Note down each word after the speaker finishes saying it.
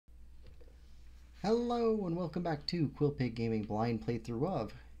Hello and welcome back to Quillpig Gaming blind playthrough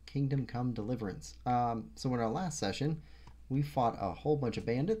of Kingdom Come Deliverance. So in our last session, we fought a whole bunch of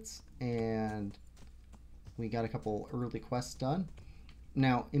bandits and we got a couple early quests done.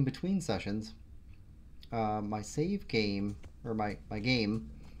 Now, in between sessions, my save game, or my game,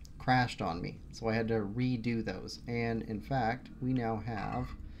 crashed on me. So I had to redo those. And in fact, we now have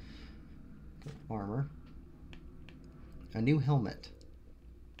armor, a new helmet,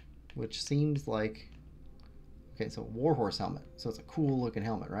 which seems like, okay, so warhorse helmet. So it's a cool looking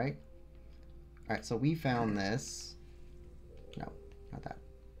helmet, right? All right, so we found this. No, not that.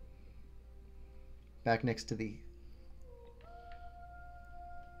 Back next to the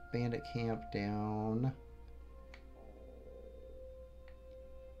bandit camp down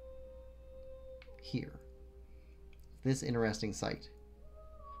here. This interesting site.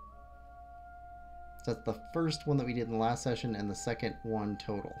 So that's the first one that we did in the last session and the second one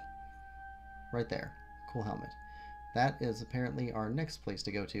total. Right there. Cool helmet. That is apparently our next place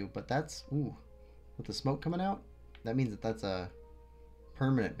to go to, but that's, ooh, with the smoke coming out, that means that that's a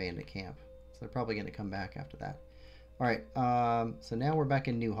permanent bandit camp. So they're probably going to come back after that. All right, so now we're back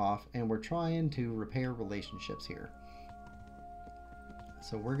in Newhoff, and we're trying to repair relationships here.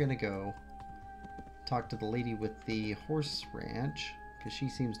 So we're going to go talk to the lady with the horse ranch, because she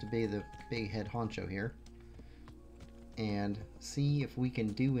seems to be the big head honcho here, and see if we can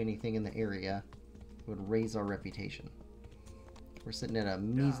do anything in the area that would raise our reputation. We're sitting at a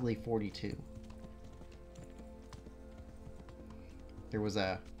measly 42. There was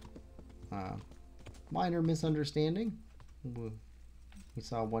a minor misunderstanding. We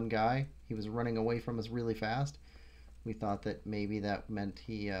saw one guy, he was running away from us really fast. We thought that maybe that meant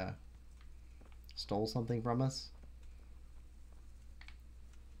he stole something from us.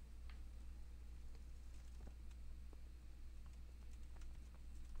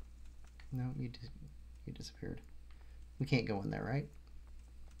 No, you disappeared. We can't go in there, right?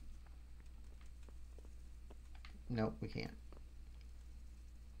 Nope, we can't.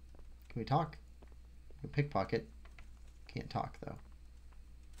 Can we talk? We can pickpocket. Can't talk, though.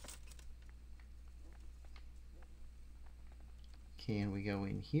 Can we go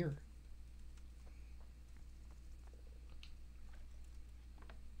in here?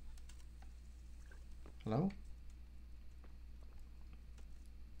 Hello?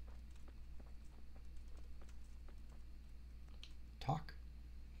 Talk.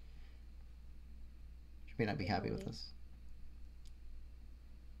 She may not be happy with us.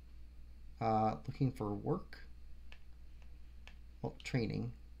 Looking for work? Well,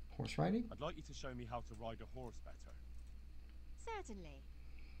 training. Horse riding? I'd like you to show me how to ride a horse better. Certainly.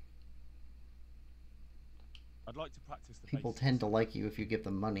 I'd like to practice the People basics. tend to like you if you give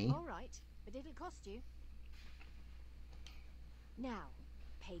them money. All right, but it'll cost you. Now,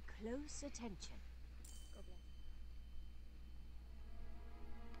 pay close attention. God bless.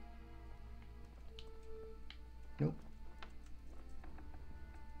 Nope.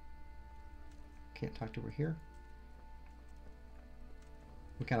 Can't talk to her here.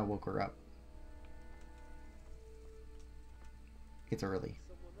 We kind of woke her up. It's early.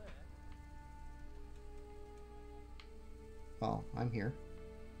 Well, I'm here.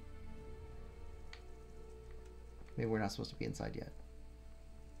 Maybe we're not supposed to be inside yet.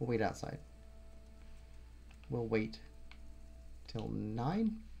 We'll wait outside. We'll wait till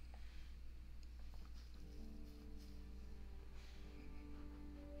 9.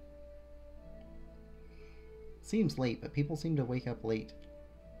 Seems late, but people seem to wake up late.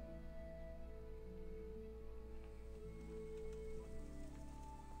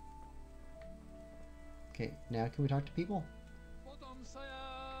 Okay, now can we talk to people?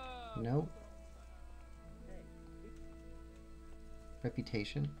 No.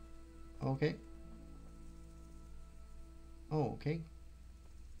 Reputation. Okay. Oh, okay.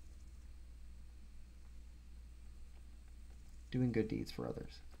 Doing good deeds for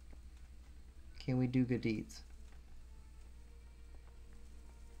others. Can we do good deeds?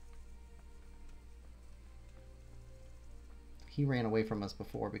 He ran away from us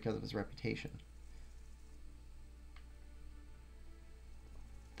before because of his reputation.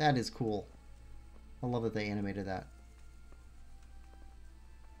 That is cool. I love that they animated that.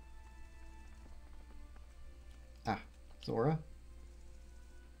 Ah, Zora.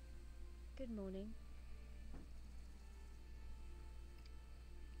 Good morning.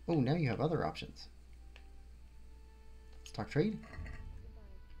 Oh, now you have other options. Let's talk trade.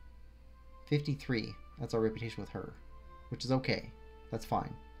 53. That's our reputation with her, which is okay. That's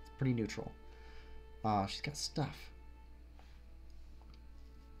fine. It's pretty neutral. She's got stuff.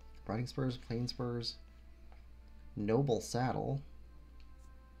 Riding spurs, plain spurs, noble saddle.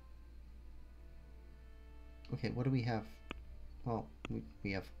 Okay, what do we have? Well,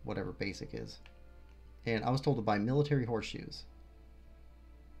 we have whatever basic is. And I was told to buy military horseshoes.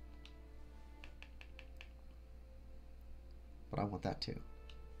 But I want that too.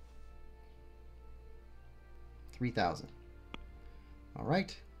 3,000. All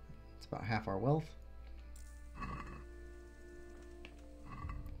right. It's about half our wealth.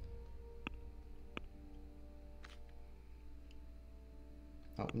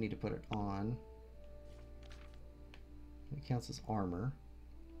 Oh, we need to put it on. It counts as armor.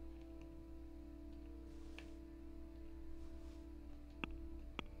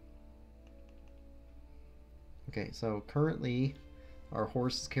 Okay, so currently our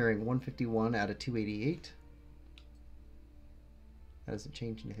horse is carrying 151 out of 288. That doesn't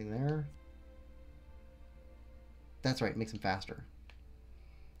change anything there. That's right, makes him faster.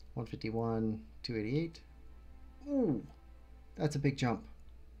 151, 288. Ooh, that's a big jump.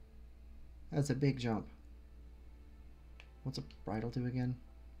 That's a big jump. What's a bridle do again?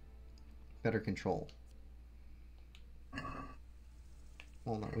 Better control.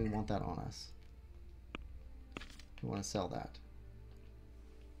 Well, no, we want that on us. We want to sell that.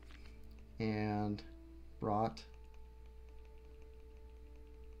 And brought.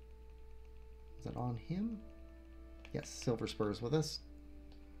 Is that on him? Yes, silver spurs with us.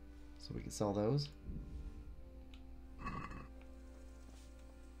 So we can sell those.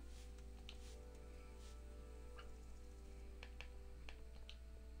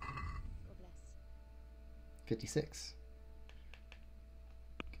 God bless. 56.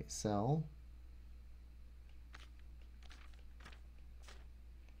 Okay, sell.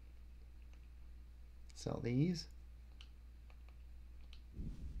 Sell these.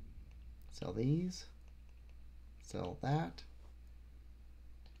 Sell these. Sell that.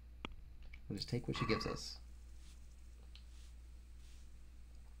 We'll just take what she gives us.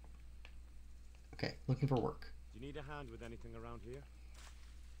 Okay, looking for work. Do you need a hand with anything around here?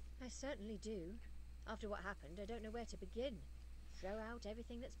 I certainly do. After what happened, I don't know where to begin. Throw out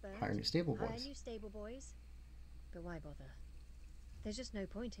everything that's burnt. Hire new stable Hire boys. new stable boys. But why bother? There's just no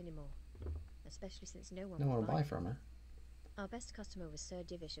point anymore. Especially since no one No one will will buy from her. Our best customer was Sir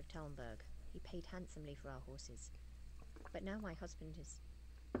Divish of Talmberg. He paid handsomely for our horses. But now my husband is...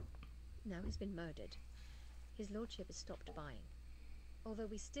 Now he's been murdered. His lordship has stopped buying. Although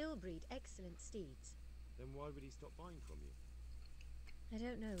we still breed excellent steeds. Then why would he stop buying from you? I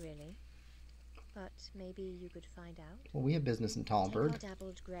don't know really. But maybe you could find out. Well, we have business in Take our Talmberg.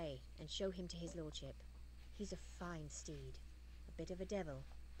 dabbled grey and show him to his lordship. He's a fine steed. A bit of a devil,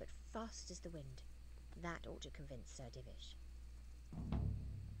 but fast as the wind. That ought to convince Sir Divish.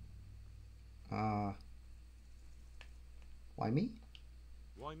 Why me?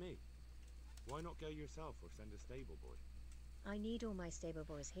 Why me? Why not go yourself or send a stable boy? I need all my stable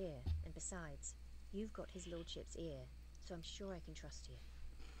boys here, and besides, you've got his lordship's ear, so I'm sure I can trust you.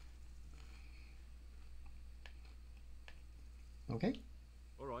 Okay.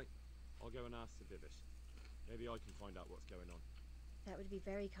 Alright, I'll go and ask Sir Divish. Maybe I can find out what's going on. That would be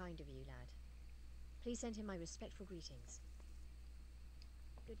very kind of you, lad. Please send him my respectful greetings.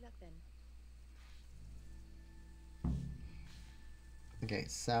 Good luck then. Okay,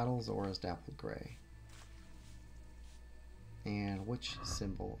 saddles or is dappled gray. And which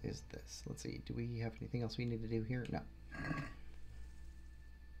symbol is this? Let's see. Do we have anything else we need to do here? No.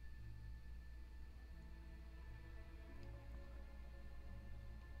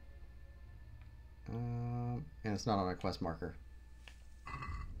 And it's not on a quest marker.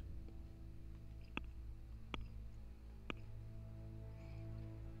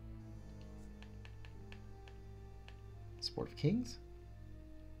 Sport of Kings?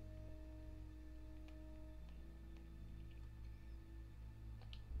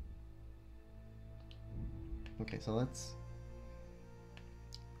 Okay, so let's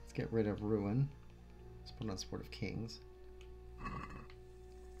get rid of Ruin. Let's put on Sport of Kings.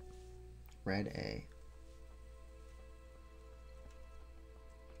 Red A.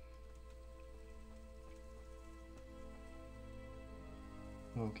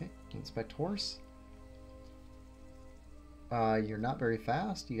 Okay, inspect horse. You're not very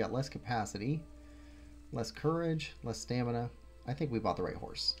fast. You got less capacity, less courage, less stamina. I think we bought the right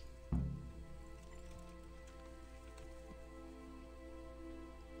horse.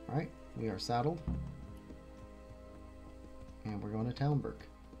 Alright, we are saddled. And we're going to Talmberg.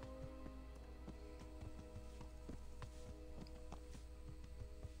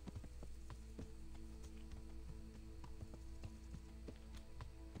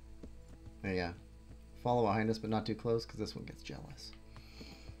 Yeah. Follow behind us, but not too close, because this one gets jealous.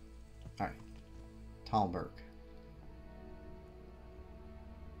 Alright. Talmberg.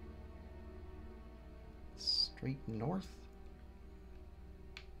 straight north.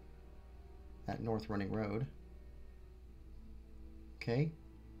 That north running road. Okay.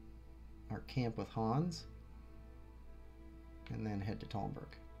 Our camp with Hans. And then head to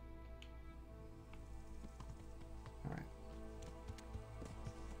Talmberg. Alright.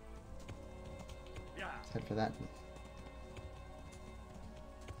 Let's head for that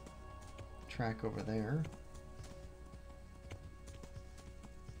track over there.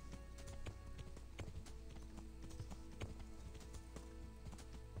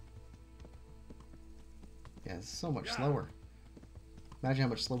 Yeah, it's so much slower. Imagine how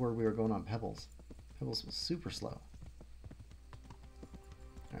much slower we were going on Pebbles. Pebbles was super slow.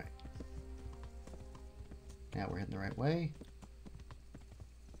 Alright. Now we're heading the right way.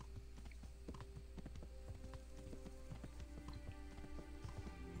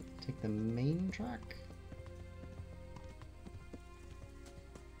 Take the main track.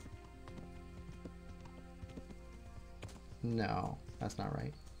 No, that's not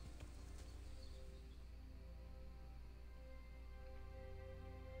right.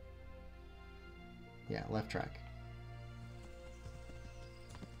 Yeah, left track.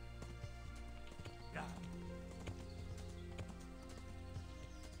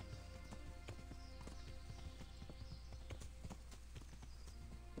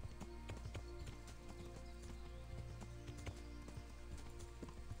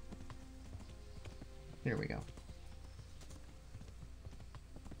 There we go.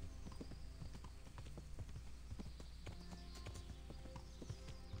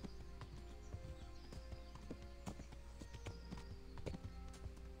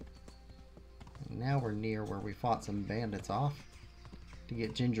 And now we're near where we fought some bandits off to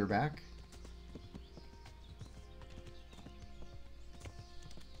get Ginger back.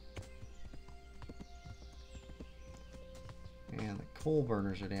 And the coal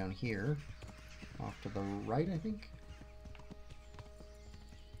burners are down here. Off to the right, I think.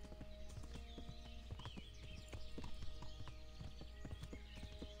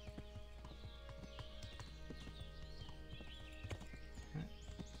 Right.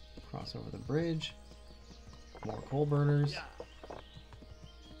 Cross over the bridge. More coal burners.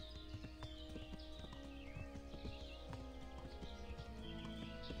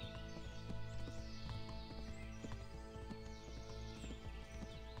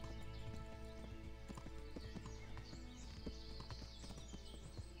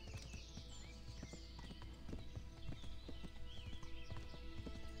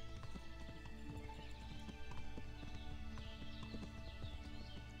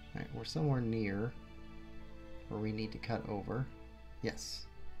 We're somewhere near where we need to cut over. Yes.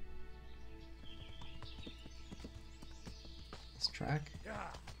 This track.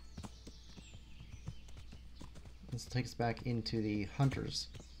 This takes us back into the Hunter's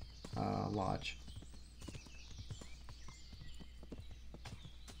Lodge.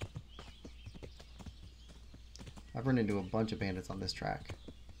 I've run into a bunch of bandits on this track.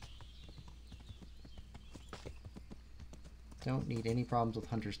 Don't need any problems with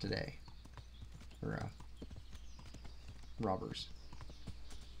hunters today. Or robbers.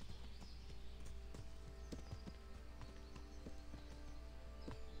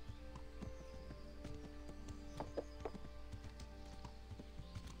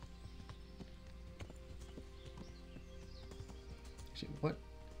 Actually, what?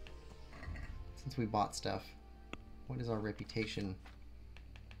 Since we bought stuff, what is our reputation?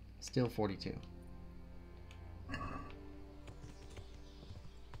 Still 42.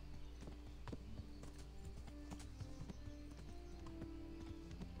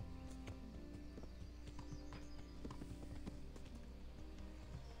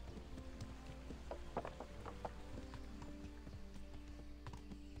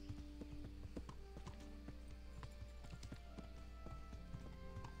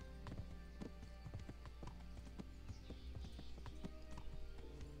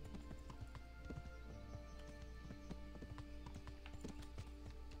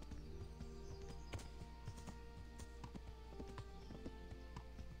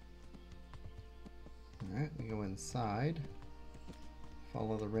 Alright, we go inside,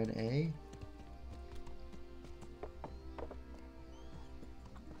 follow the red A.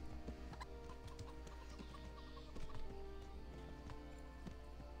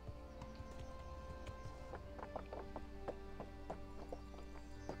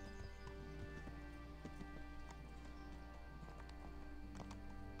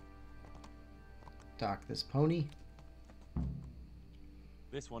 Dock this pony.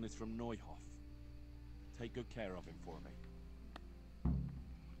 This one is from Neuhoff. Take good care of him for me.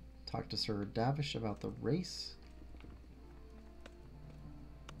 Talk to Sir Davish about the race.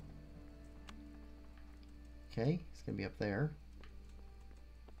 Okay, he's gonna be up there.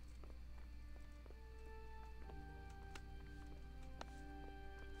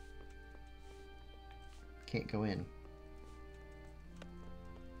 Can't go in.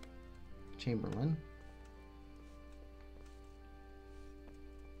 Chamberlain.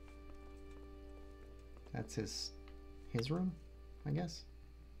 That's his room, I guess.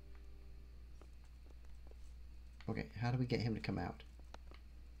 Okay, how do we get him to come out?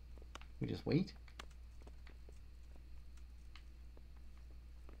 We just wait?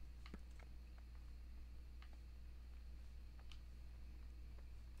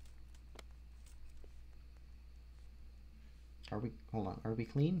 Are we, hold on, are we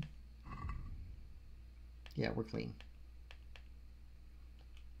clean? Yeah, we're clean.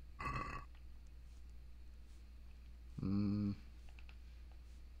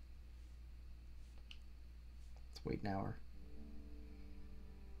 Let's wait an hour.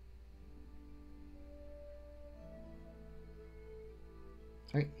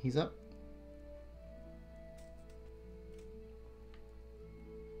 Alright, he's up.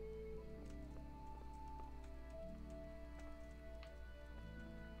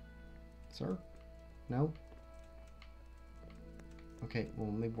 Sir? No? Okay,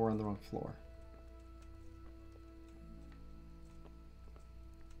 well maybe we're on the wrong floor.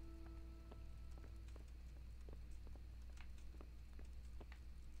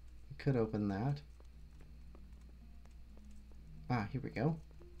 We could open that. Ah, here we go.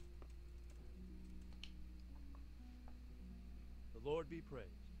 The Lord be praised.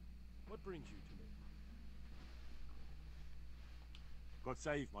 What brings you to me? God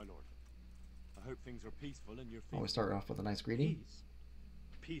save, my lord. I hope things are peaceful in your Oh, we field. start off with a nice greeting. Peace.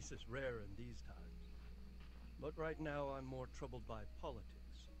 Peace is rare in these times. But right now I'm more troubled by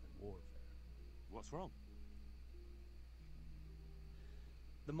politics than warfare. What's wrong?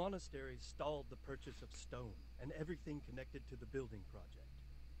 The monastery stalled the purchase of stone and everything connected to the building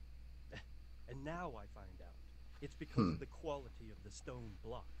project. And now I find out it's because of the quality of the stone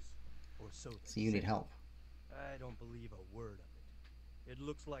blocks, or so they So you need say. help. I don't believe a word of it. It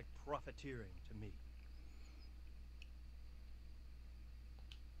looks like profiteering to me.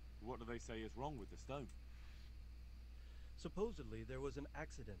 What do they say is wrong with the stone? Supposedly, there was an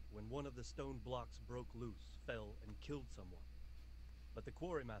accident when one of the stone blocks broke loose, fell, and killed someone. But the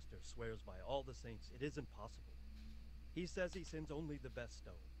quarrymaster swears by all the saints it isn't possible. He says he sends only the best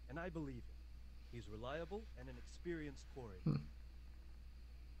stone, and I believe him. He's reliable and an experienced quarryman.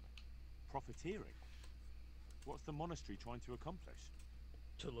 Profiteering? What's the monastery trying to accomplish?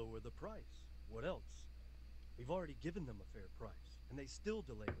 To lower the price. What else? We've already given them a fair price, and they still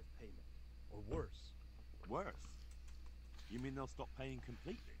delay with payment. Or worse. Worse? You mean they'll stop paying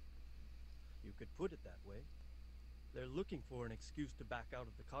completely? You could put it that way. They're looking for an excuse to back out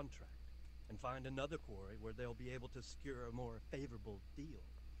of the contract and find another quarry where they'll be able to secure a more favorable deal.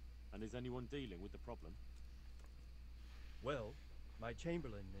 And is anyone dealing with the problem? Well, my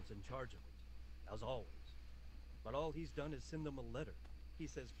chamberlain is in charge of it, as always. But all he's done is send them a letter. He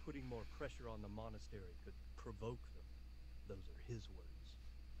says putting more pressure on the monastery could provoke them. Those are his words.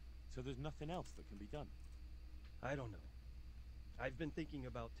 So there's nothing else that can be done? I don't know. I've been thinking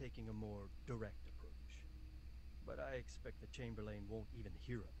about taking a more direct approach. But I expect the chamberlain won't even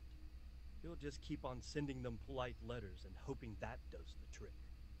hear of it. He'll just keep on sending them polite letters and hoping that does the trick.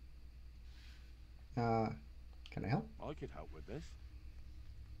 Can I help? I could help with this.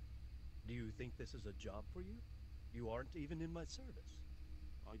 Do you think this is a job for you? You aren't even in my service.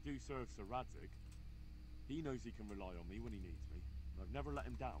 I do serve Sir Radzig. He knows he can rely on me when he needs me. I've never let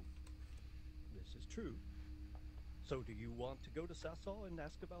him down. This is true. So do you want to go to Sasol and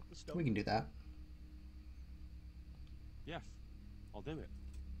ask about the stone? We can do that. Yes, I'll do it.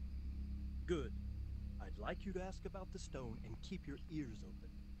 Good. I'd like you to ask about the stone and keep your ears open.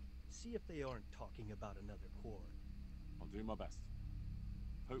 See if they aren't talking about another quarry. I'll do my best.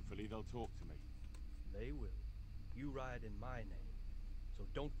 Hopefully they'll talk to me. They will. You ride in my name, so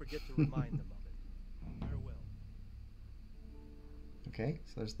don't forget to remind them of it. Farewell. Okay,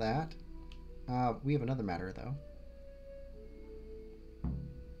 so there's that. We have another matter, though.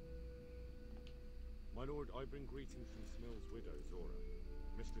 My lord, I bring greetings from Smill's widow, Zora,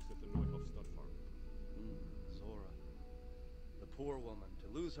 mistress of the Neuhof stud farm. Zora. The poor woman, to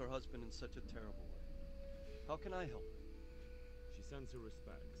lose her husband in such a terrible way. How can I help her? She sends her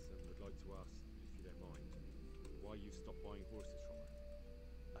respects and would like to ask, if you don't mind, why you stopped buying horses from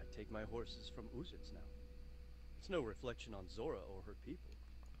her. I take my horses from Uzits now. It's no reflection on Zora or her people,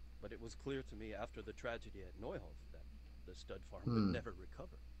 but it was clear to me after the tragedy at Neuhof that the stud farm would never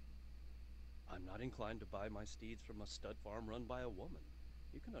recover. I'm not inclined to buy my steeds from a stud farm run by a woman.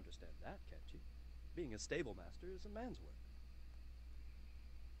 You can understand that, can't you? Being a stable master is a man's work.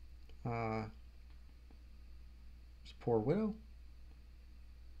 This poor widow.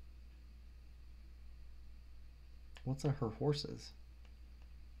 What's her horses?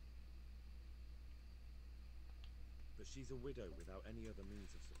 But she's a widow without any other means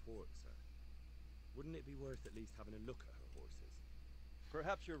of support, sir. Wouldn't it be worth at least having a look at her horses?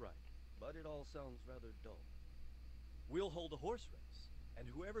 Perhaps you're right, but it all sounds rather dull. We'll hold a horse race, and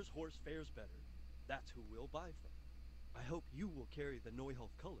whoever's horse fares better, that's who we'll buy from. I hope you will carry the Neuhof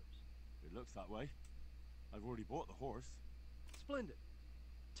colors. It looks that way. I've already bought the horse. Splendid.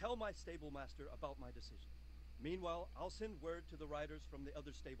 Tell my stable master about my decision. Meanwhile, I'll send word to the riders from the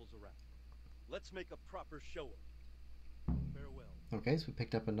other stables around. Let's make a proper show of it. Farewell. Okay, so we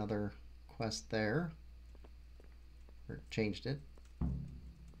picked up another quest there. Or changed it.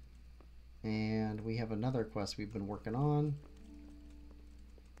 And we have another quest we've been working on.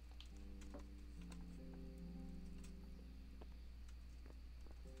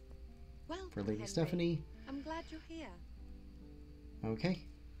 Welcome, For Lady Henry. Stephanie. I'm glad you're here. Okay.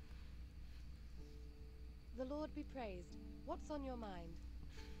 The Lord be praised. What's on your mind?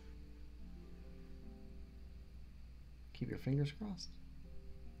 Keep your fingers crossed.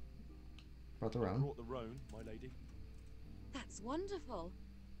 Brought the I roan. brought the roan, my lady. That's wonderful.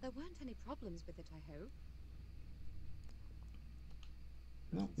 There weren't any problems with it, I hope.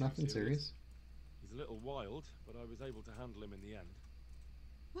 No, Nothing too nothing serious. He's a little wild, but I was able to handle him in the end.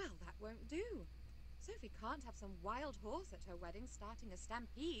 Well, that won't do. Sophie can't have some wild horse at her wedding starting a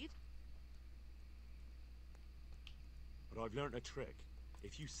stampede. But I've learnt a trick.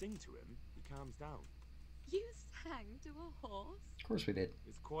 If you sing to him, he calms down. You sang to a horse? Of course we did.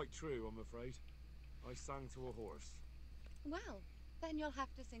 It's quite true, I'm afraid. I sang to a horse. Well, then you'll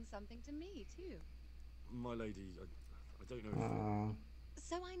have to sing something to me, too. My lady, I don't know if...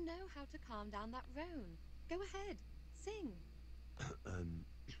 So I know how to calm down that roan. Go ahead, sing.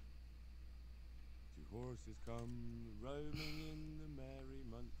 Two horses come roaming in the merry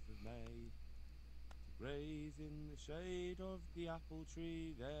month of May, to graze in the shade of the apple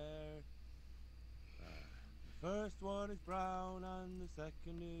tree there. The first one is brown and the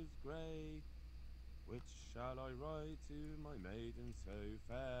second is grey. Which shall I ride to, my maiden so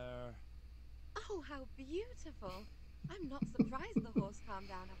fair? Oh, how beautiful. I'm not surprised the horse calmed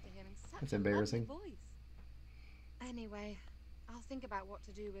down after hearing such That's a lovely embarrassing. voice. Anyway, I'll think about what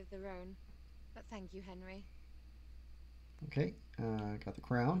to do with the roan. But thank you, Henry. Okay, got the I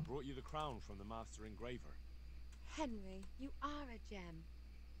crown. brought you the crown from the master engraver. Henry, you are a gem.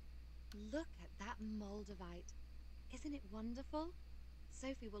 Look at that Moldavite. Isn't it wonderful?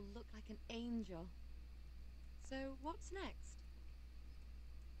 Sophie will look like an angel. So, what's next?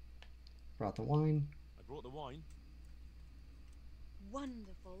 Brought the wine. I brought the wine.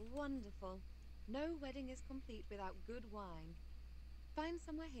 Wonderful, wonderful. No wedding is complete without good wine. Find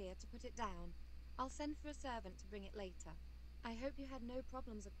somewhere here to put it down. I'll send for a servant to bring it later. I hope you had no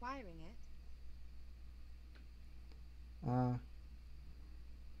problems acquiring it.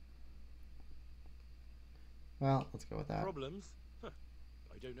 Well, let's go with that. Problems? Huh.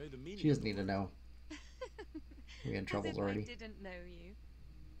 I don't know the meaning. She doesn't of the need to word. know. We had troubles As if already. I didn't know you.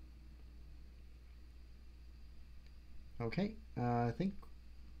 Okay, I think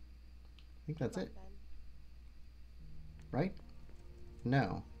that's Right it, then. right?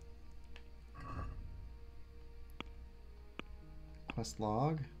 No. Quest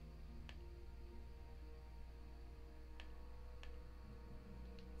log.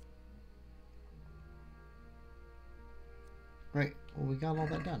 Right, well, we got all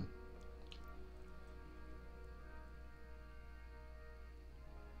that done.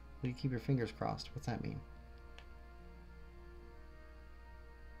 You keep your fingers crossed. What's that mean?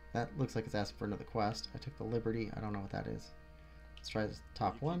 That looks like it's asking for another quest. I took the liberty. I don't know what that is. Let's try this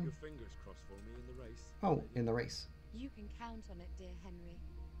top Will you one. keep your fingers crossed for me in the race. Oh, lady? in the race. You can count on it, dear Henry.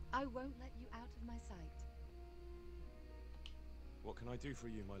 I won't let you out of my sight. What can I do for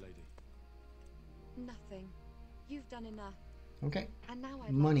you, my lady? Nothing. You've done enough. Okay. And now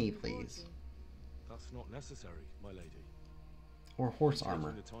I'd Money, like to reward please. you. That's not necessary, my lady. Or horse Taking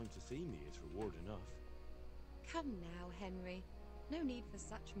armor. the time to see me is reward enough. Come now, Henry. No need for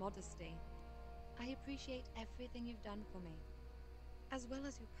such modesty. I appreciate everything you've done for me, as well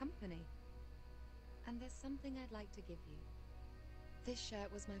as your company. And there's something I'd like to give you. This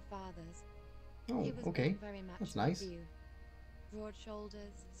shirt was my father's. Oh, It was okay. made very much That's like nice. you. Broad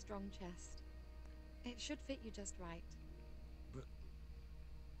shoulders, strong chest. It should fit you just right.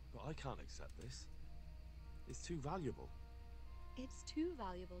 But I can't accept this. It's too valuable. It's too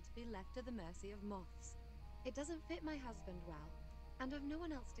valuable to be left to the mercy of moths. It doesn't fit my husband well, and I've no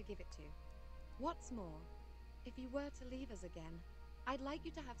one else to give it to. What's more, if you were to leave us again, I'd like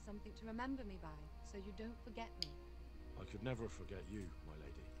you to have something to remember me by, so you don't forget me. I could never forget you, my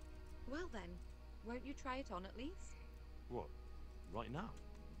lady. Well then, won't you try it on at least? What? Right now?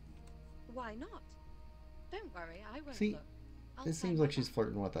 Why not? Don't worry, I won't See, look. I'll this tie seems my like she's back.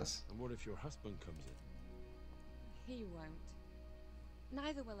 flirting with us. And what if your husband comes in? He won't.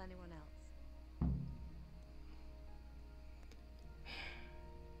 Neither will anyone else.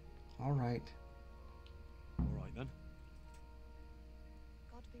 All right. All right then.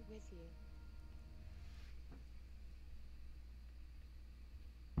 God be with you.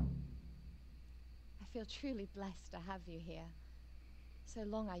 I feel truly blessed to have you here. So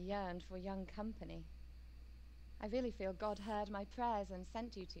long I yearned for young company. I really feel God heard my prayers and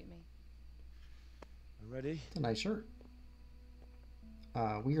sent you to me. Ready? It's a nice shirt.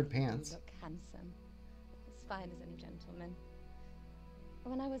 Weird pants. You look handsome. As fine as any gentleman.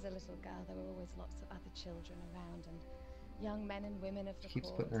 When I was a little girl, there were always lots of other children around, and young men and women of the She keeps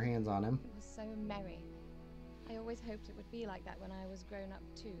court. putting her hands on him. It was so merry. I always hoped it would be like that when I was grown up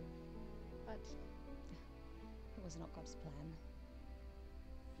too. But it was not God's plan.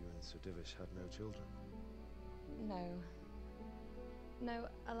 You and Sir Divish had no children. No. No,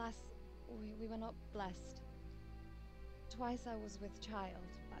 alas, we were not blessed. Twice I was with child,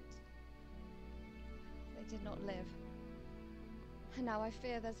 but they did not live. And now I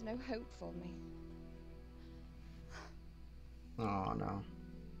fear there's no hope for me. Oh no.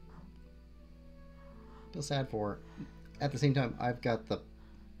 Feel sad for her. At the same time, I've got the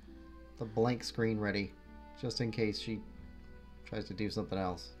blank screen ready, just in case she tries to do something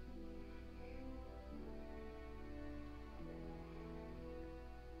else.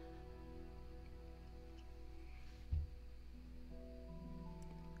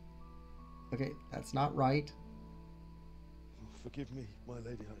 Okay, that's not right. Forgive me, my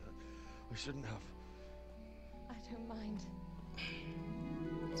lady. I shouldn't have. I don't mind.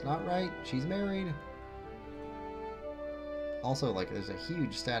 It's not right. She's married. Also, like, there's a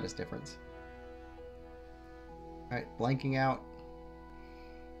huge status difference. Alright, blanking out.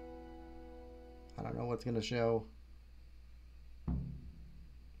 I don't know what's going to show.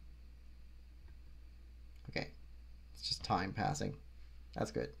 Okay. It's just time passing.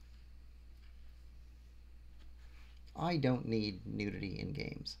 That's good. I don't need nudity in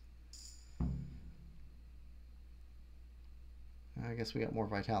games. I guess we got more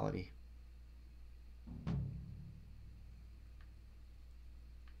vitality.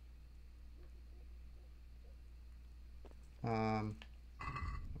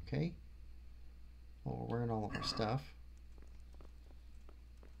 Okay. Well, we're wearing all of our stuff.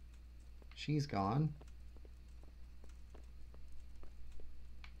 She's gone.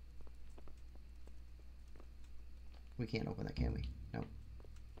 We can't open that, can we? No.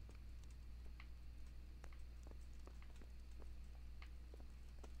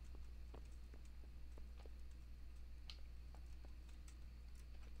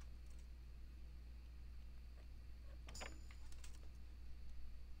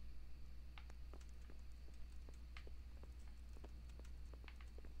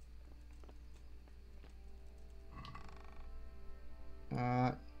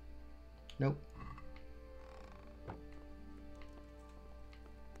 Nope.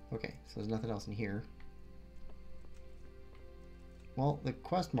 Okay, so there's nothing else in here. Well, the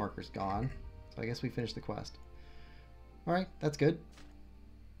quest marker's gone, so I guess we finished the quest. Alright, that's good.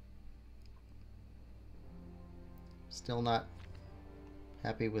 Still not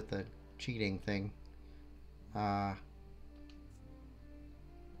happy with the cheating thing. Can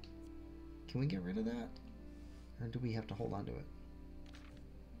we get rid of that? Or do we have to hold on to it?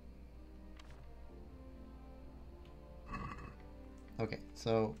 Okay,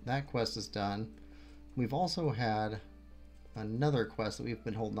 so that quest is done. We've also had another quest that we've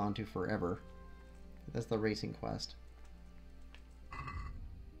been holding on to forever. That's the racing quest.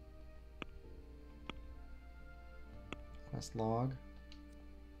 Quest log.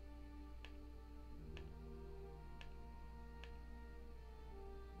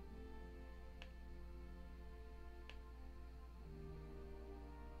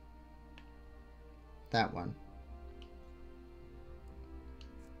 That one.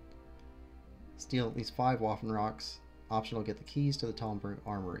 Steal at least 5 Waffenrocks. Optional, get the keys to the Talmberg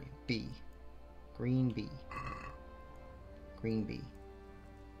Armory. B. Green B. Green B.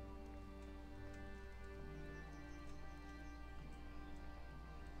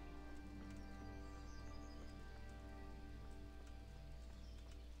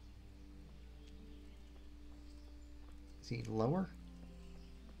 Is he lower?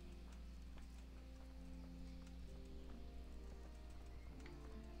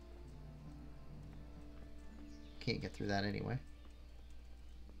 Can't get through that anyway.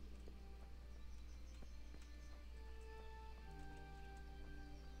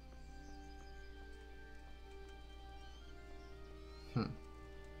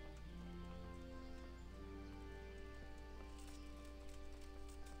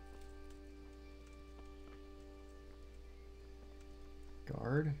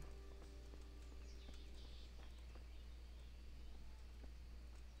 Guard.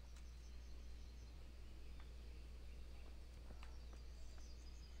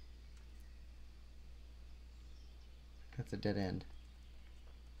 That's a dead end.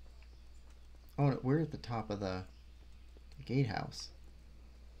 Oh, no, we're at the top of the gatehouse.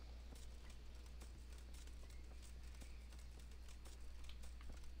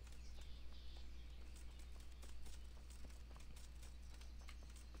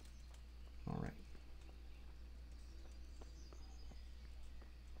 All right.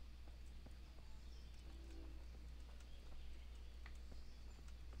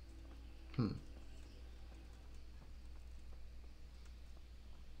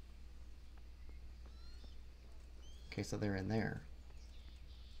 Okay, so they're in there.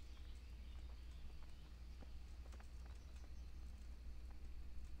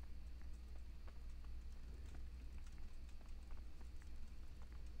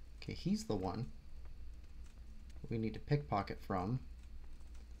 Okay, he's the one we need to pickpocket from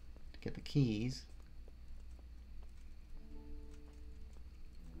to get the keys.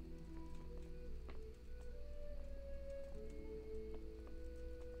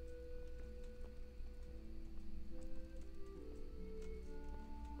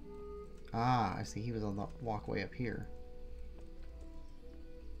 Ah, I see. He was on the walkway up here.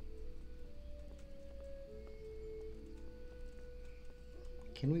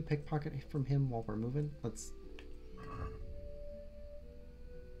 Can we pickpocket from him while we're moving? Let's...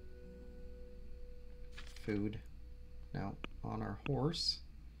 Food. Now, on our horse.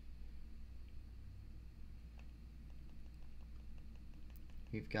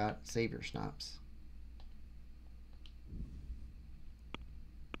 We've got Savior Schnapps.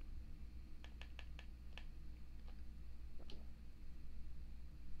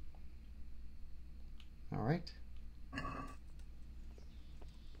 All right. Am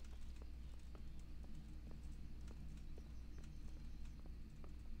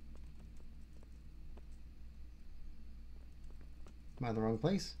I in the wrong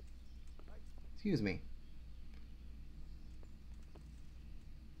place? Excuse me.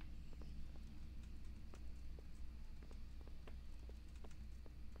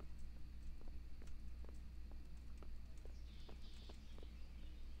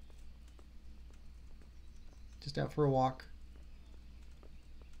 Just out for a walk.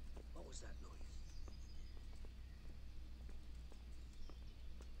 What was that noise?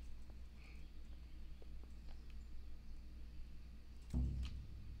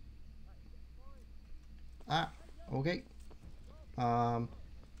 Ah, okay.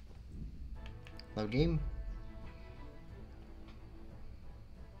 Load game.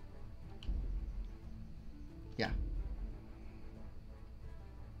 Yeah.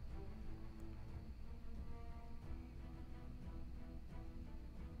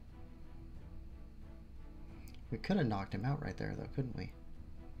 We could have knocked him out right there, though, couldn't we?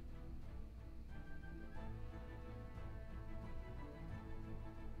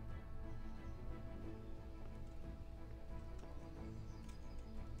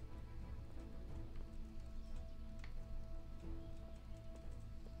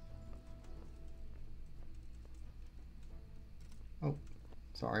 Oh,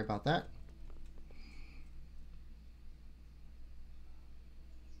 sorry about that.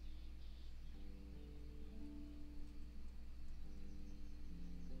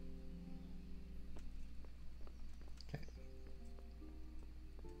 Okay.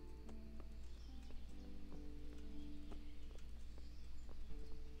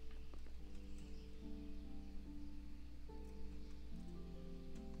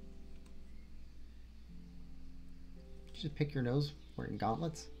 Did you just pick your nose wearing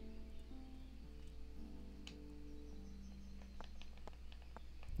gauntlets?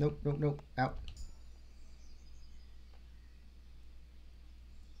 Nope, nope, nope. Out.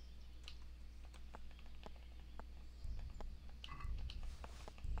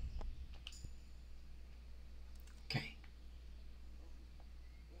 Okay.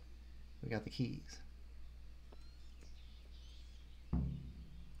 We got the keys.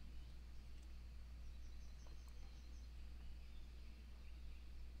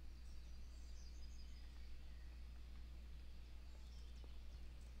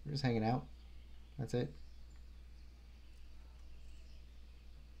 We're just hanging out. That's it.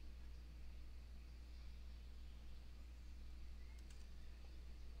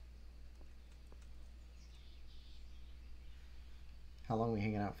 How long are we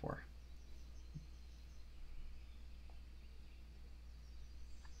hanging out for?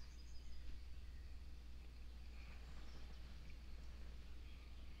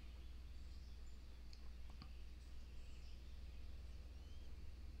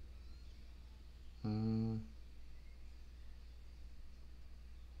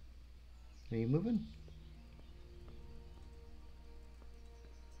 Are you moving?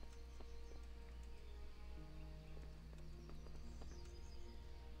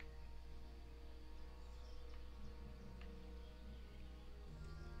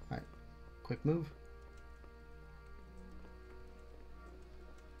 Alright, quick move.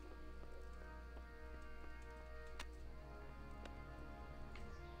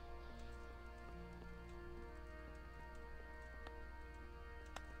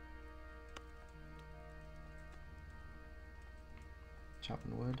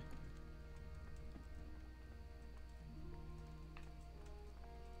 Chopping wood.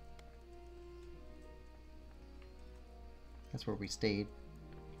 That's where we stayed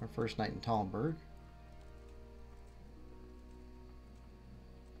our first night in Talmberg.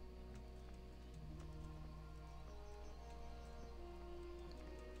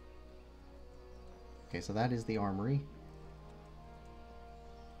 Okay, so that is the armory.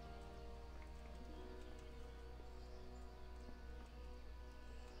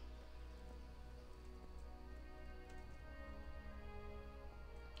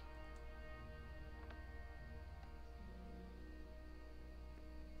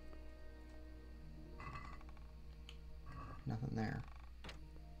 Nothing there.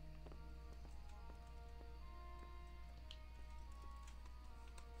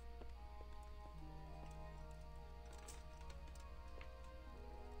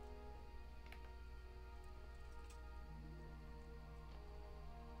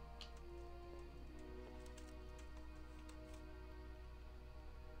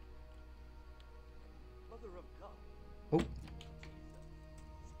 Mother of God. Oh, Jesus.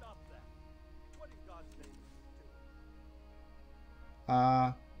 Stop that. What in God's name are you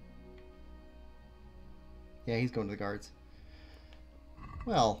doing? yeah, he's going to the guards.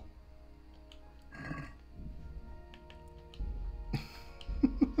 Well.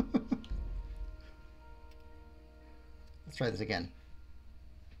 Let's try this again.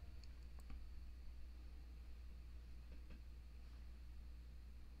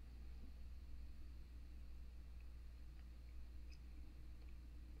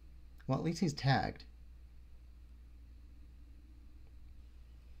 Well, at least he's tagged.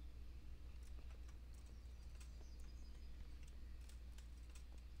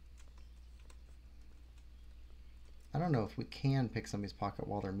 I don't know if we can pick somebody's pocket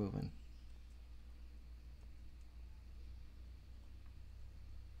while they're moving.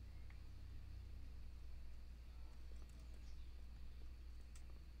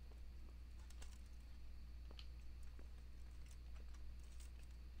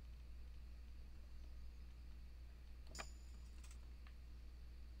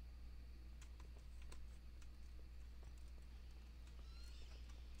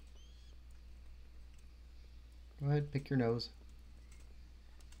 Go ahead, pick your nose.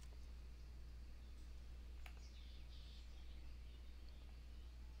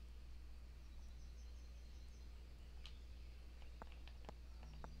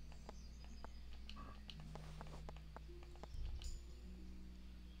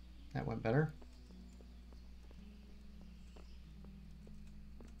 That went better.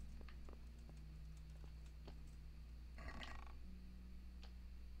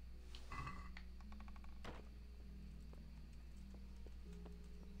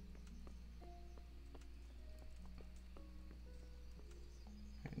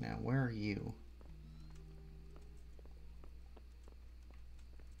 Right, now, where are you?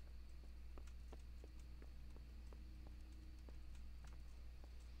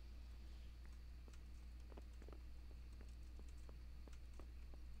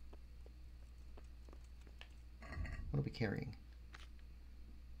 What are we carrying?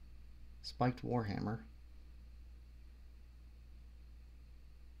 Spiked Warhammer.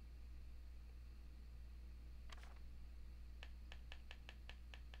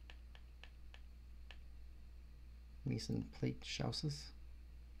 Mason plate chassis.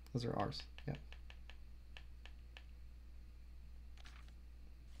 Those are ours. Yep.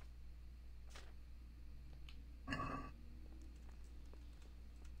 Okay,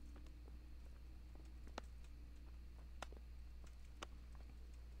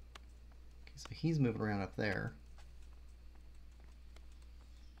 so he's moving around up there.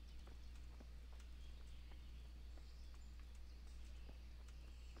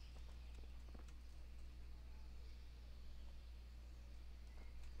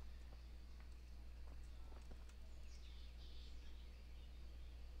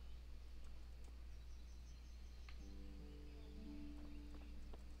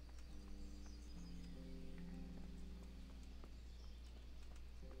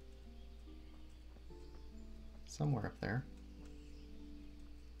 somewhere up there.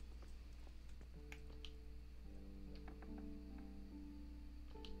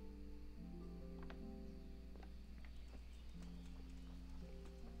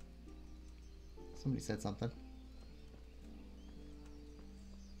 Somebody said something.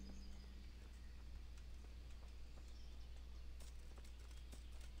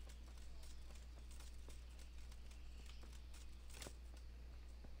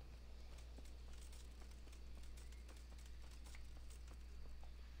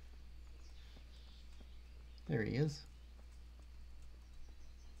 There he is.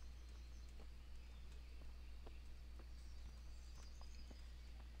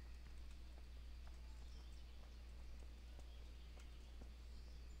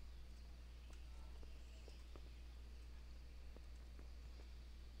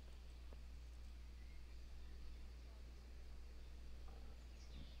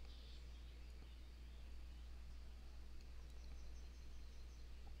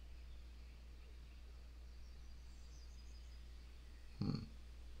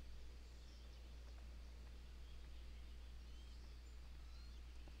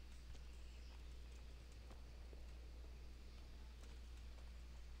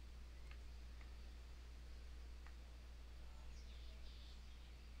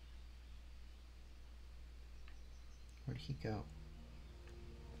 Where'd he go?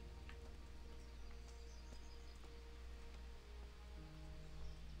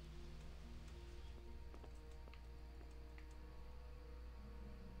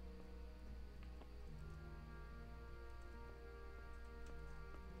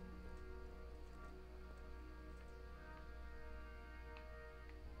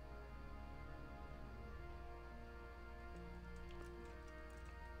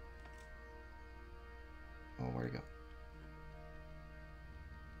 Oh, where'd he go?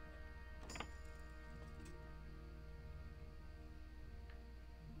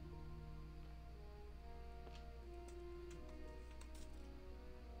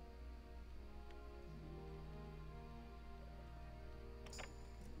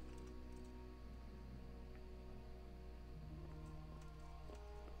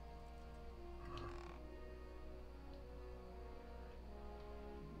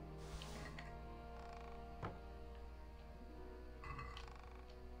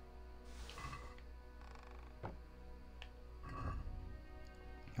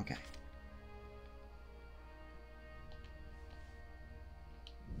 Okay.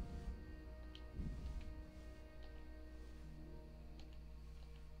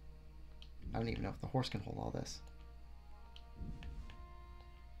 I don't even know if the horse can hold all this.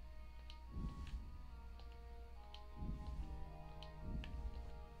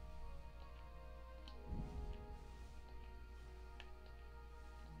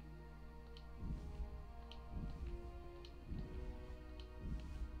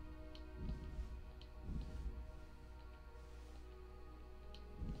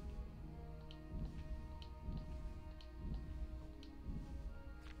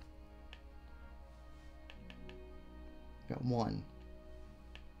 Got one.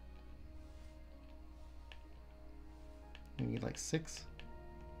 We need like 6.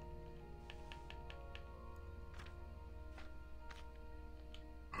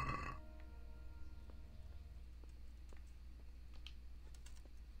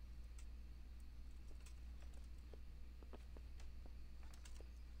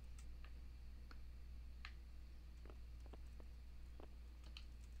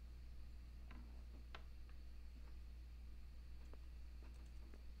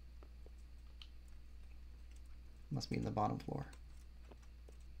 Must be in the bottom floor.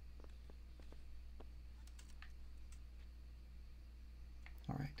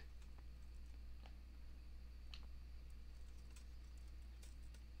 All right.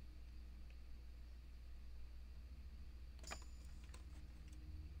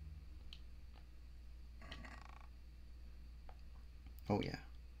 Oh yeah.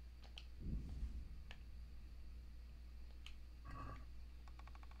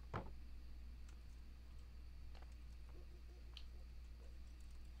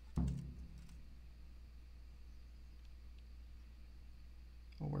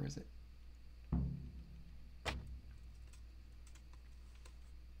 Oh, where is it?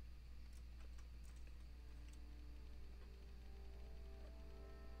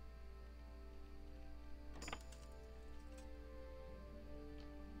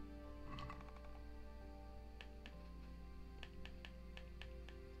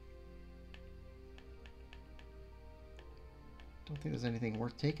 Don't think there's anything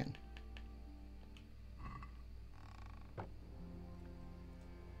worth taking.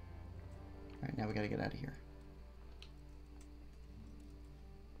 Alright, now we gotta get out of here.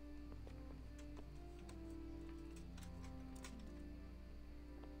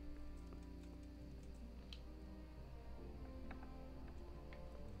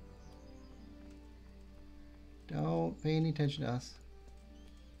 Don't pay any attention to us.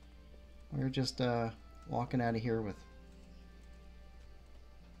 We're just walking out of here with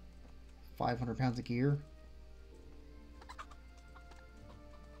 500 pounds of gear.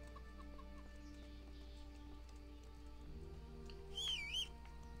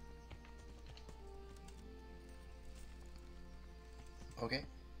 Okay.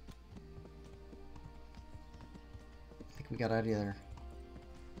 I think we got out of there.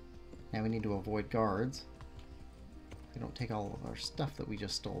 Now we need to avoid guards. They don't take all of our stuff that we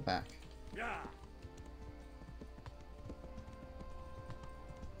just stole back. Yeah.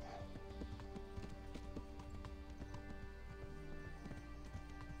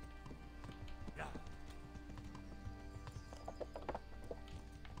 Yeah.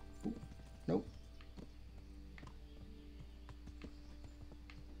 Ooh, nope.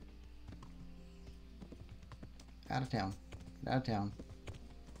 Out of town. Get out of town.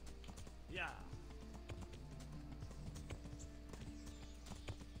 Yeah.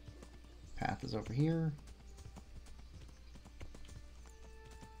 Path is over here.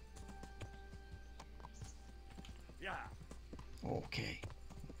 Yeah. Okay.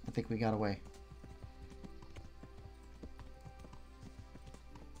 I think we got away.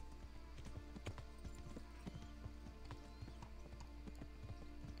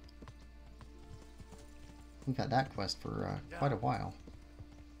 We've had that quest for quite a while.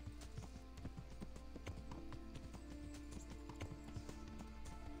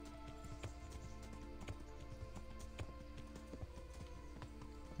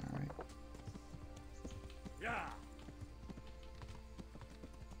 Alright. Yeah.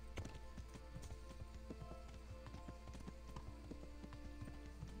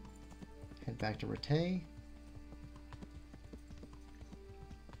 Head back to Rattay.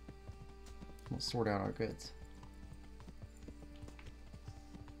 We'll sort out our goods.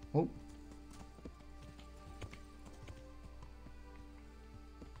 Oh.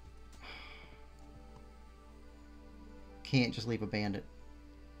 Can't just leave a bandit.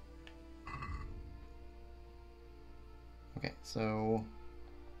 Okay, so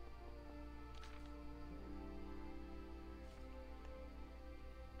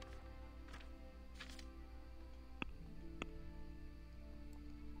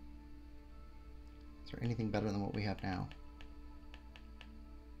is there anything better than what we have now?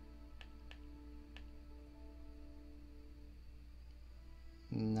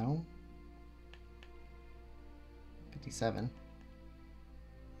 No. 57.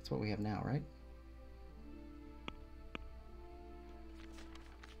 That's what we have now, right?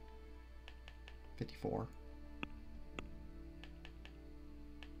 $54.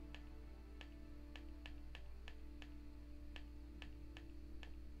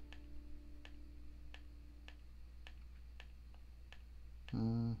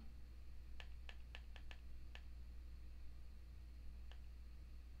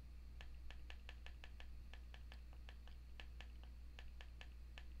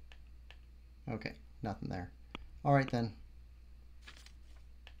 Okay, nothing there. All right then.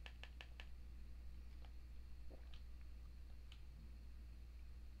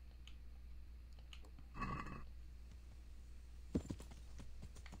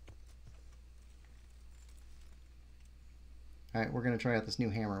 All right, we're gonna try out this new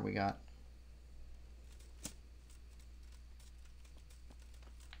hammer we got.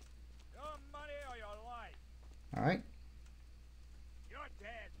 Your money or your life. All right. You're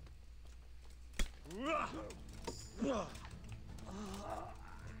dead. Well,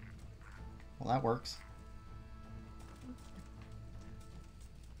 that works.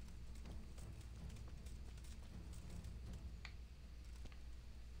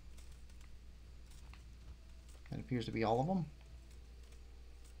 That appears to be all of them.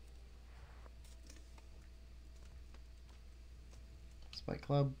 Spike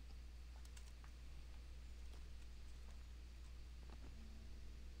Club.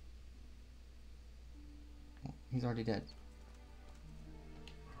 Oh, he's already dead.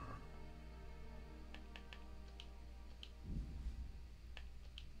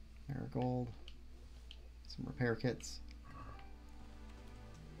 Marigold. Some repair kits.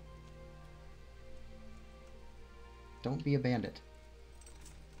 Don't be a bandit.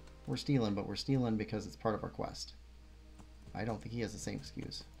 We're stealing, but we're stealing because it's part of our quest. I don't think he has the same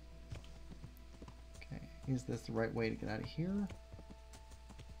excuse. Okay, is this the right way to get out of here?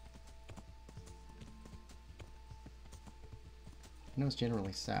 I know it's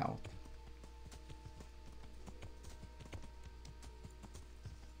generally south.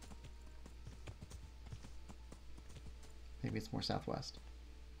 Maybe it's more southwest.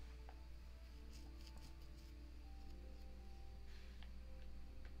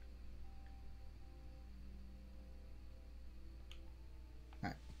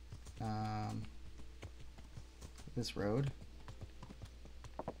 this road.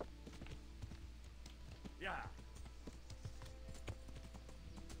 Yeah.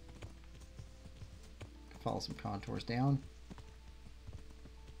 Follow some contours down.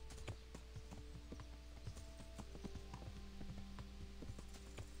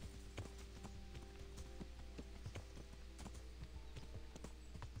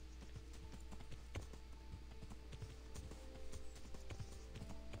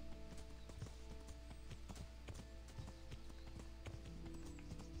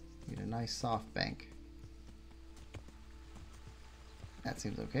 Need a nice soft bank. That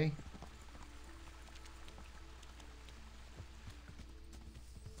seems okay.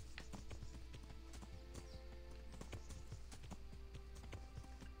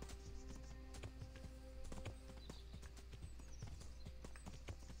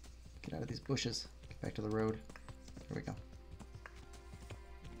 Get out of these bushes. Get back to the road. Here we go.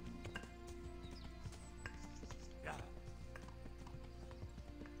 Yeah.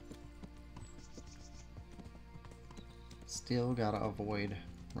 Still gotta avoid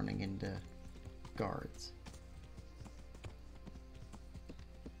running into guards.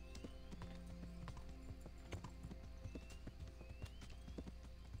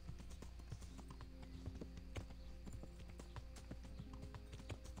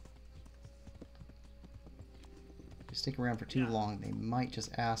 If you stick around for too long, they might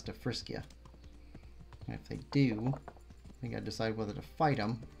just ask to frisk you. And if they do, you gotta decide whether to fight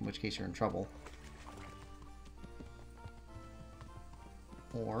them, in which case you're in trouble.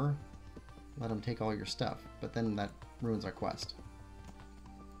 Or let them take all your stuff, but then that ruins our quest.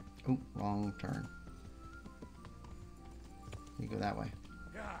 Oh, wrong turn. You go that way.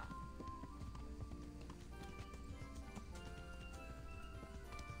 Yeah.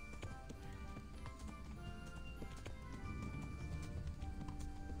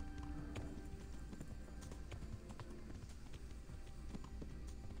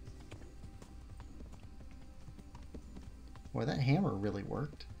 Boy, that hammer really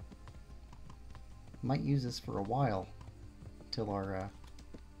worked. Might use this for a while until our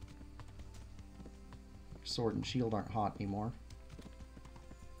sword and shield aren't hot anymore.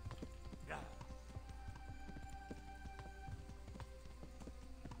 Yeah.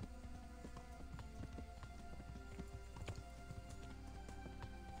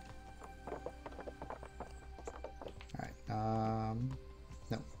 Alright,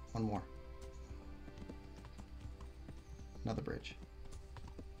 no, one more. Another bridge.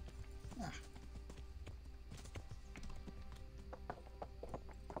 Ah.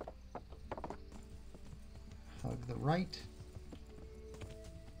 Hug the right.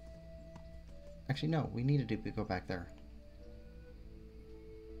 Actually, no, we needed to go back there.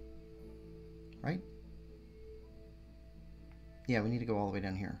 Right? Yeah, we need to go all the way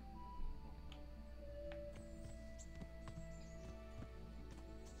down here.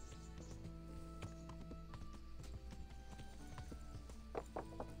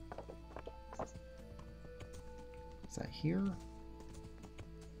 Is that here?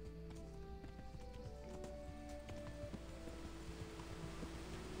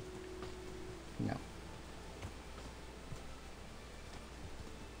 No.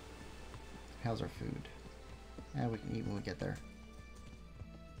 How's our food? We can eat when we get there.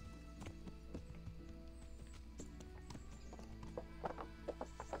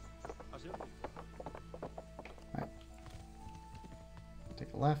 Alright.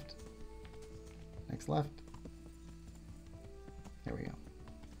 Take a left. Next left. There we go.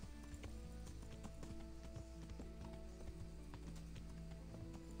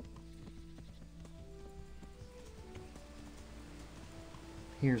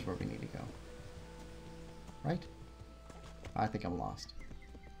 Here's where we need to go. Right? I think I'm lost.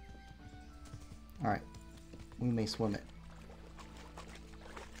 Alright. We may swim it.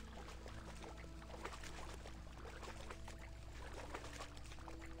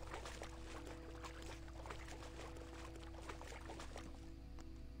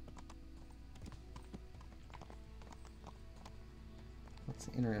 What's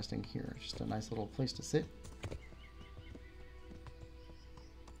interesting here? Just a nice little place to sit. A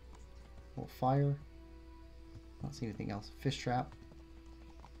little fire. I don't see anything else. Fish trap.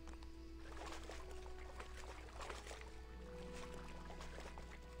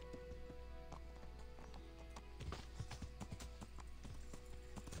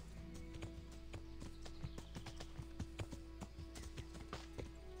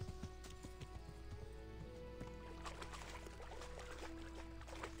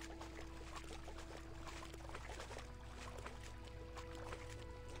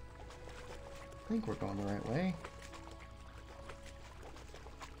 I think we're going the right way.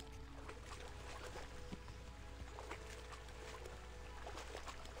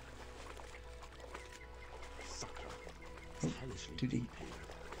 too deep.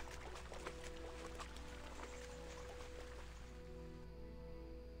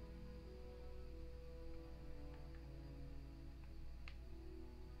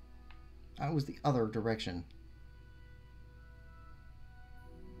 That was the other direction.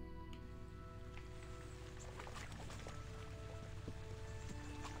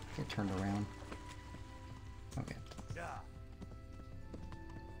 Get turned around. Okay.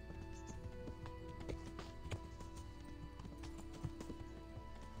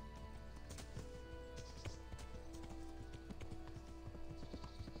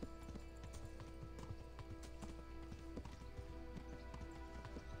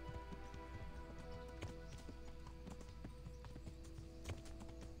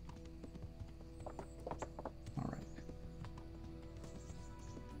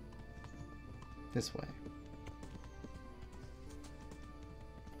 This way.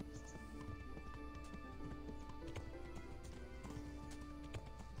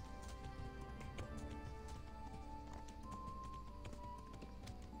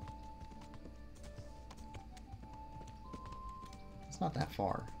 It's not that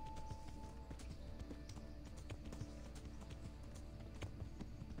far.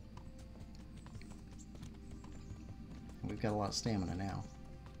 We've got a lot of stamina now.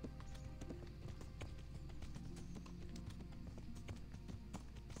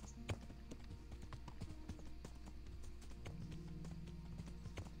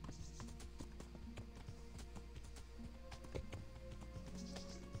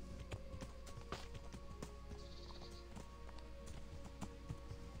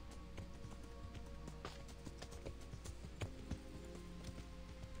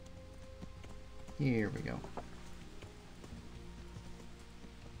 Here we go.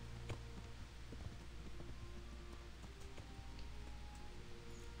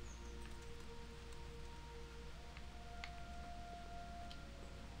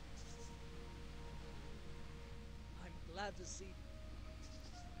 I'm glad to see.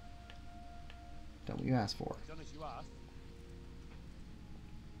 Done what you asked for. Done as you asked.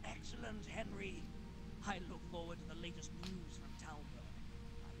 Excellent, Henry. I look forward to the latest news from Talmberg.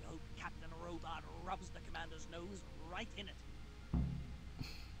 I hope Captain Robot rubs the commander's nose right in it.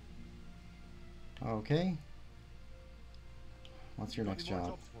 Okay. What's your next Got any more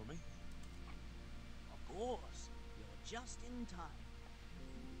job? jobs for me? Of course, you're just in time.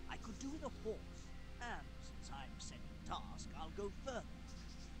 I could do with a horse, and since I'm set the task, I'll go further.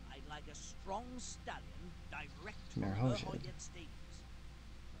 I'd like a strong stallion direct from the Merhojed. Hoyet stables.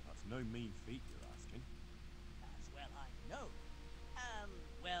 That's no mean feat you're asking. As well I know, and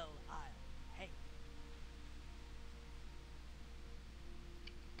well I'll pay.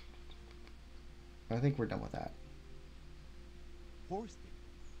 I think we're done with that. Horse thing.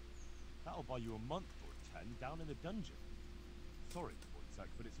 That'll buy you a month or 10 down in the dungeon. Sorry, Wojtek,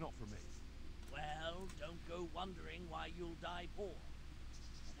 but it's not for me. Well, don't go wondering why you'll die poor.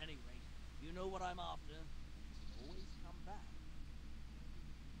 At any rate, you know what I'm after. Always come back.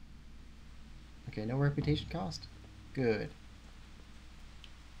 Okay, no reputation cost? Good.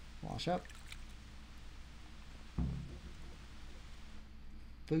 Wash up.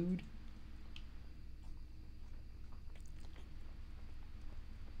 Food.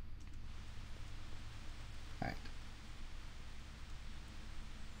 Alright.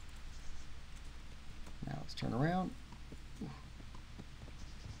 Now let's turn around.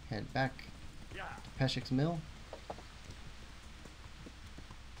 Head back to Peshek's Mill.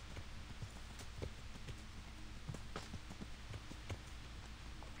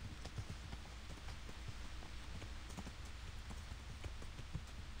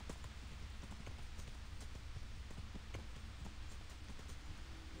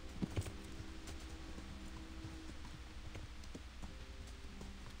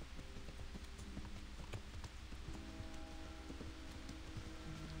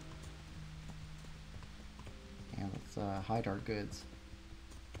 Let's hide our goods.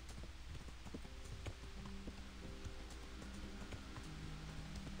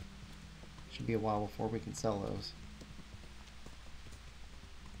 Should be a while before we can sell those.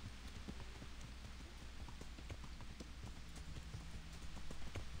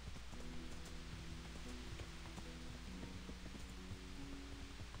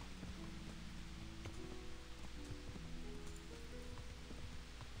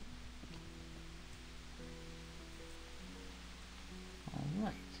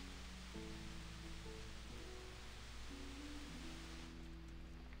 Alright.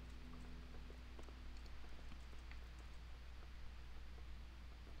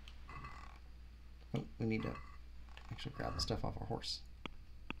 Oh, we need to actually grab the stuff off our horse.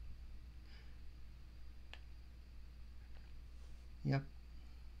 Yep.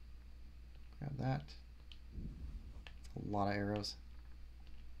 Grab that. That's a lot of arrows.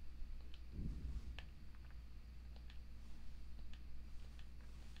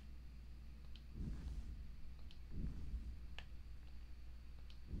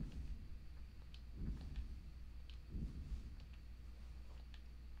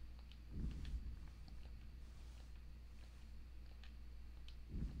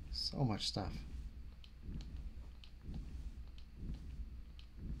 So much stuff.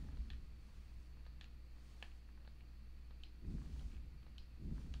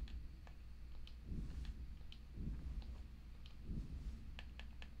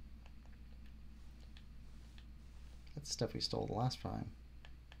 That's stuff we stole the last time.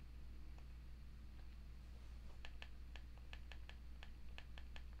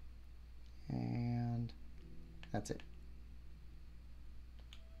 And that's it.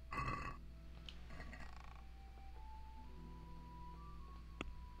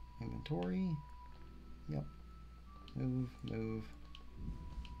 Inventory. Yep. Move, move.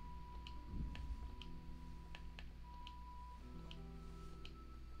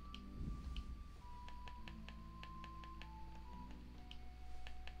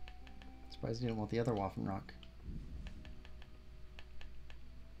 Surprised you didn't want the other Waffenrock.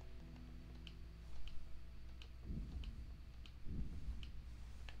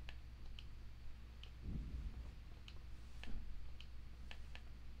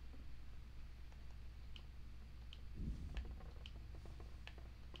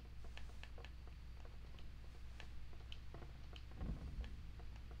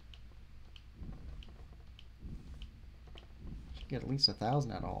 Should get at least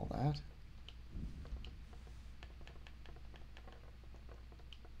 1,000 out of all that.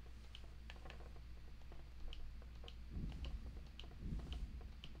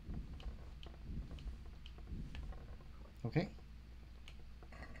 Okay.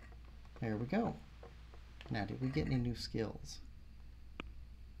 There we go. Now, did we get any new skills?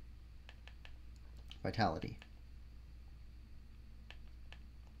 Vitality.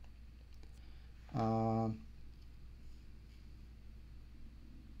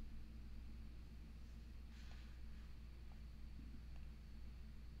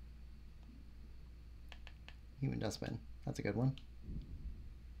 Human dustbin. That's a good one.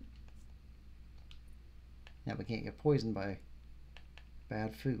 Now we can't get poisoned by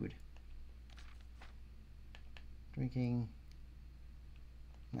bad food. Drinking.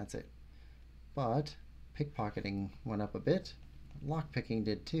 That's it. But pickpocketing went up a bit. Lockpicking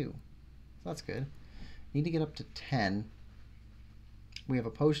did too. So that's good. Need to get up to 10. We have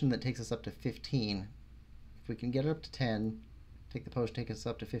a potion that takes us up to 15. If we can get it up to 10, take the potion, take us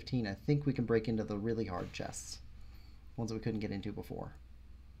up to 15, I think we can break into the really hard chests. Ones that we couldn't get into before.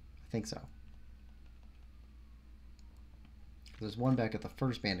 I think so. There's one back at the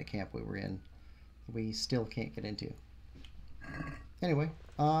first bandit camp we were in that we still can't get into. Anyway,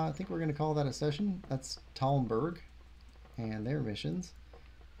 I think we're going to call that a session. That's Talmberg and their missions.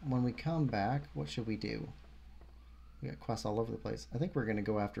 When we come back, what should we do? We got quests all over the place. I think we're going to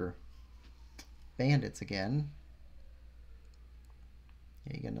go after bandits again.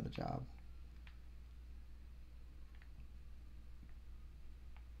 Yeah, you get another job.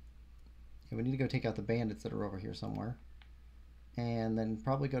 Yeah, we need to go take out the bandits that are over here somewhere. And then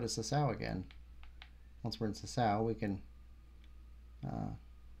probably go to Sasau again. Once we're in Sasau, we can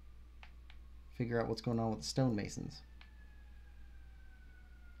figure out what's going on with the stonemasons.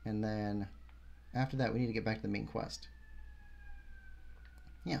 And then after that, we need to get back to the main quest.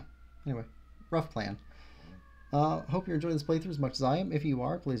 Yeah, anyway, rough plan. Hope you're enjoying this playthrough as much as I am. If you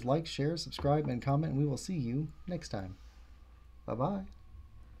are, please like, share, subscribe, and comment, and we will see you next time. Bye-bye.